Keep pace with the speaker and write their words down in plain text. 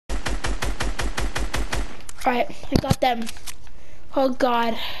Alright, I got them. Oh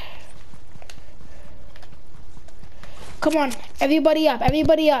god. Come on, everybody up,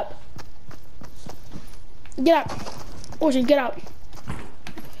 everybody up. Get up. Ocean, get up.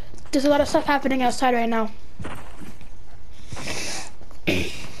 There's a lot of stuff happening outside right now.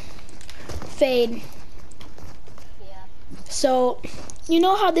 Fade. Yeah. So, you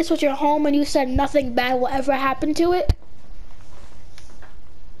know how this was your home and you said nothing bad will ever happen to it?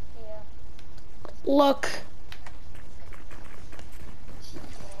 Yeah. Look.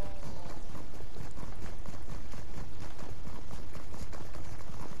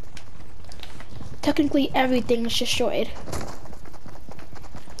 Technically everything is destroyed.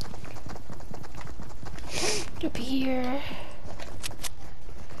 Up here.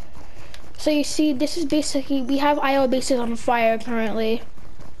 So you see, this is basically, we have IO bases on fire currently.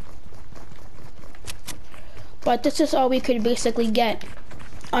 But this is all we could basically get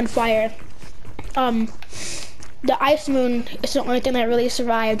on fire. The ice moon is the only thing that really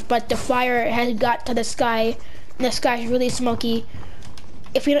survived, but the fire has got to the sky, and the sky is really smoky.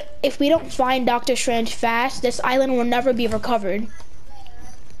 If we don't find Doctor Strange fast, this island will never be recovered.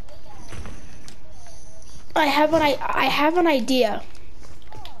 I have an idea.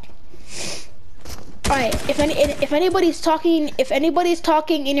 Alright, if anybody's talking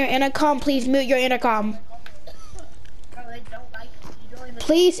in your intercom, please mute your intercom.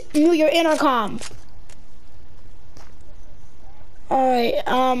 Please mute your intercom.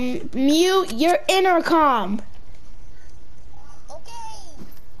 Alright, mute your intercom. Okay.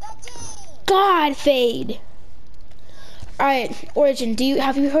 That's it. God, Fade. Alright, Origin,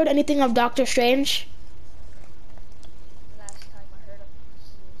 have you heard anything of Doctor Strange? Last time I heard of him,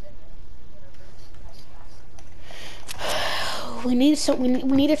 he was in the universe.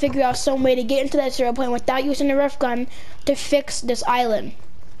 We need to figure out some way to get into that 0 point without using the ref gun to fix this island.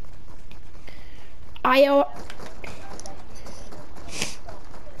 IO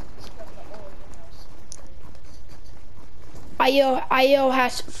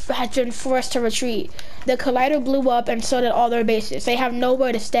has been forced to retreat. The collider blew up and so did all their bases. They have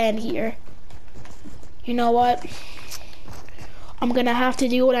nowhere to stand here. You know what? I'm gonna have to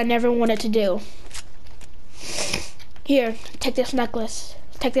do what I never wanted to do. Here, take this necklace.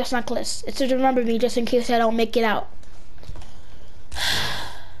 Take this necklace. It's to remember me just in case I don't make it out.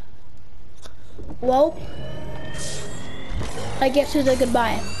 Well, I guess it's a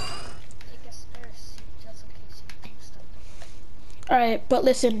goodbye. Take a spare seat just in case you do stuff. Alright, but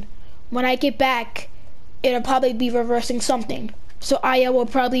listen, when I get back, it'll probably be reversing something. So Aya will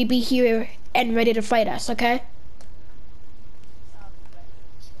probably be here and ready to fight us, okay?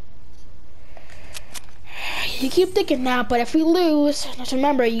 You keep thinking that, but if we lose, just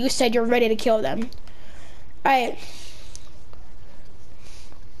remember you said you're ready to kill them. Alright.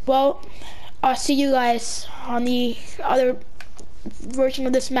 Well, I'll see you guys on the other version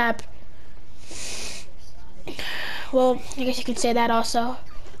of this map. Well, I guess you can say that also.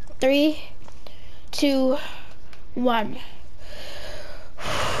 3, 2, 1.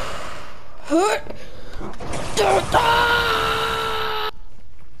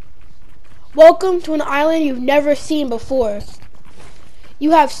 Welcome to an island you've never seen before.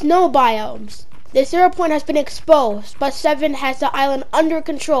 You have snow biomes. The 0 point has been exposed, but 7 has the island under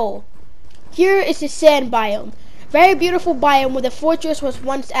control. Here is the sand biome. Very beautiful biome where the fortress was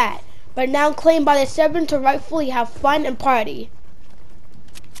once at, but now claimed by the 7 to rightfully have fun and party.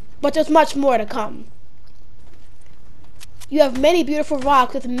 But there's much more to come. You have many beautiful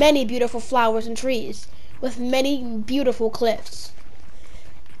rocks with many beautiful flowers and trees, with many beautiful cliffs.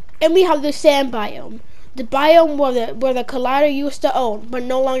 And we have the sand biome. The biome where the collider used to own, but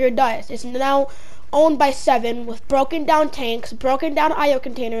no longer does. It's now owned by 7 with broken down tanks, broken down IO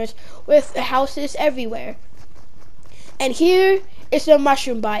containers, with houses everywhere. And here is the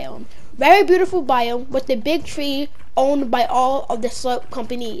mushroom biome. Very beautiful biome with the big tree owned by all of the slurp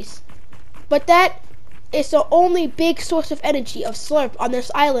companies. But that is the only big source of energy of slurp on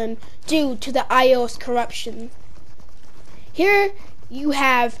this island due to the IO's corruption. Here you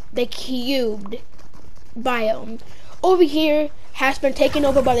have the cubed biome. Over here has been taken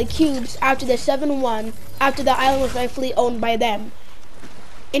over by the cubes after the 7-1, after the island was rightfully owned by them.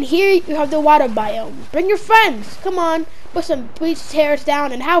 And here you have the water biome. Bring your friends, come on, put some beach chairs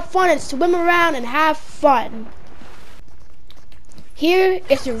down and have fun and swim around and have fun. Here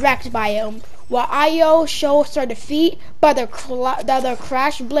is the wrecked biome, where IO shows their defeat by the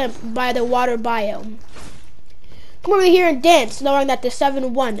crash blimp by the water biome. Come over here and dance, knowing that the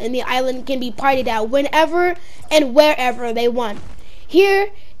 7-1 and the island can be partied at whenever and wherever they want. Here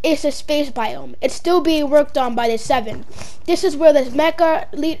is a space biome. It's still being worked on by the 7. This is where the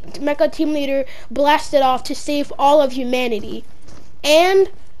mecha team leader blasted off to save all of humanity. And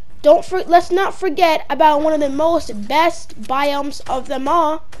let's not forget about one of the most best biomes of them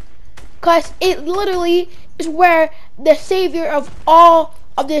all, because it literally is where the savior of all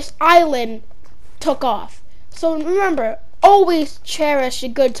of this island took off. So remember, always cherish the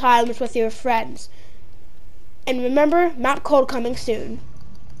good times with your friends. And remember, map code coming soon.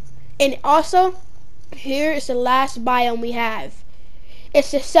 And also, here is the last biome we have.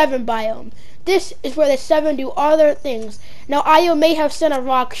 It's the 7 biome. This is where the 7 do all their things. Now, Io may have sent a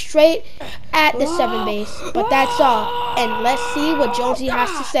rock straight at the 7 base, but that's all. And let's see what Jonesy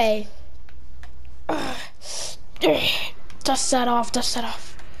has to say. Dust that off, dust that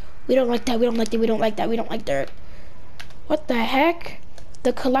off. We don't like that, we don't like that, we don't like that, we don't like dirt. What the heck?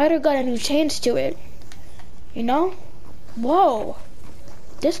 The collider got a new change to it. You know? Whoa.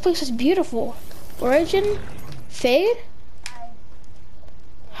 This place is beautiful. Origin? Fade?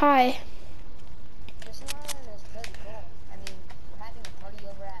 Hi. This one is really cool. I mean, we're having a party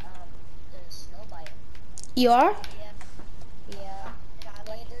over at the snow biome. You are? Yeah.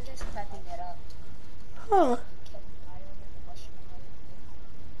 Like, they're just prepping it up. Huh.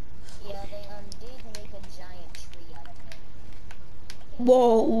 Yeah, they did make a giant tree out of it.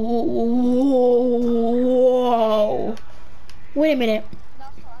 Whoa. Whoa. Wait a minute. No,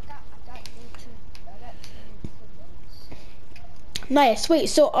 so I got two notes. Nice. Wait,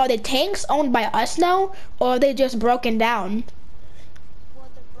 so are the tanks owned by us now, or are they just broken down? Well,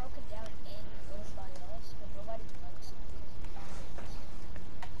 they're broken down and owned by us, but nobody likes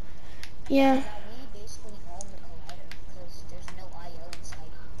it. Yeah. Now we basically own the collider because there's no IO inside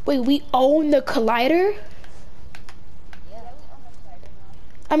it. Wait, we own the collider? Yeah, we own the collider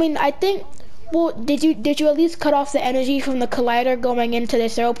now. I mean, I think. Well, did you at least cut off the energy from the collider going into the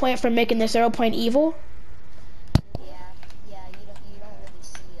 0 point from making the 0 point evil? Yeah, you don't really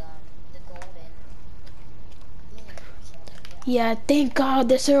see the golden beam. So, Yeah, thank God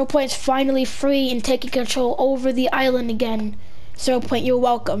the 0 point's finally free and taking control over the island again. 0 point, you're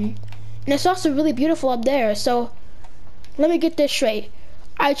welcome. And it's also really beautiful up there, so let me get this straight.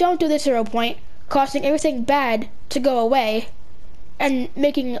 I jumped through the 0 point, causing everything bad to go away, and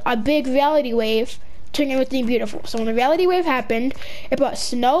making a big reality wave, turning everything beautiful. So when the reality wave happened, it brought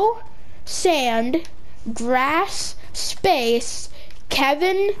snow, sand, grass, space,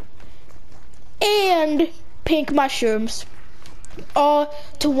 Kevin, and pink mushrooms, all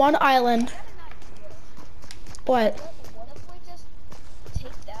to one island. What? what if we just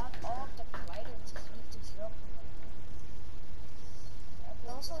take down all of the collider and just leave to 0 point? We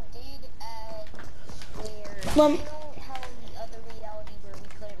also did add where, Well, you know how in the other reality where we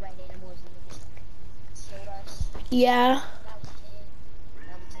couldn't ride animals and it just showed us? Yeah. Now we can.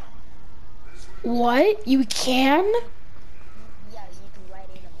 Now we can. What? You can? Yeah, you can ride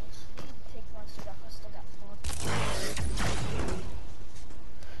animals. Take one suit off, I still got 4.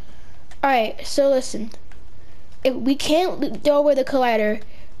 Alright, so listen. If we can't throw away the collider,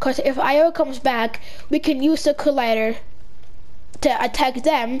 because if Io comes back, we can use the collider to attack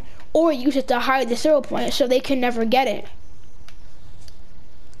them, or use it to hide the 0 point so they can never get it.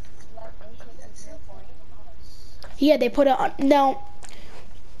 Like, they hit the 0 point. Yeah, they put it on. Now,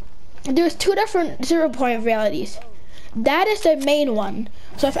 there's 2 different 0 point realities. That is the main one.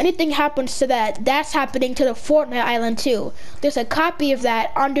 So if anything happens to that, that's happening to the Fortnite island too. There's a copy of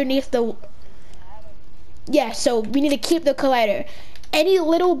that underneath the. Yeah, so we need to keep the collider. Any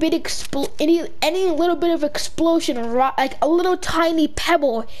little bit any little bit of explosion, like a little tiny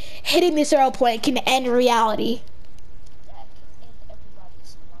pebble hitting the 0 point, can end reality. That can end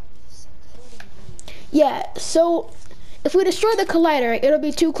everybody's lives, including me. Yeah, so if we destroy the collider, it'll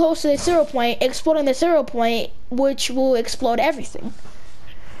be too close to the 0 point, exploding the 0 point, which will explode everything.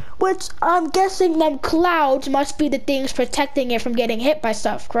 Which I'm guessing them clouds must be the things protecting it from getting hit by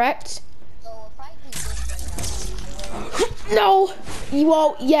stuff, correct? So if I do this right now, No! You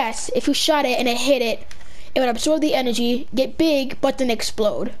won't. Yes, if you shot it and it hit it, it would absorb the energy, get big, but then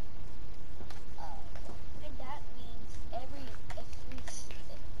explode. and that means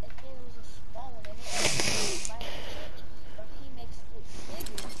if there was a small one and it might change, or if he makes it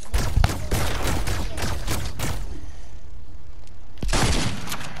bigger,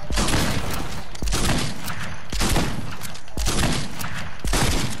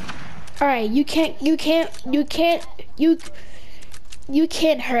 Alright, you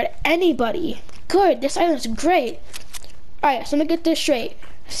can't hurt anybody. Good, this island's great. Alright, so let me get this straight.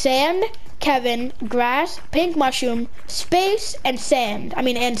 Sand, Kevin, grass, pink mushroom, space, and sand.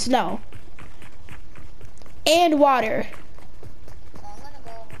 And snow. And water. I'm gonna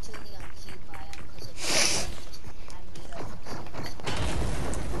go over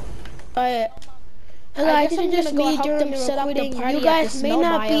But I guys, guess this I'm is just gonna go me help during them the set up the recording. party You at guys the may snow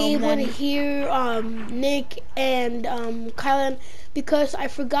not be biome able to then. hear Nick and Kylan because I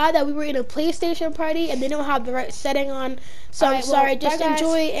forgot that we were in a PlayStation party and they don't have the right setting on. So I'm Alright, well, sorry. bye, Just guys.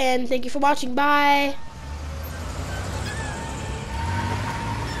 enjoy and thank you for watching. Bye.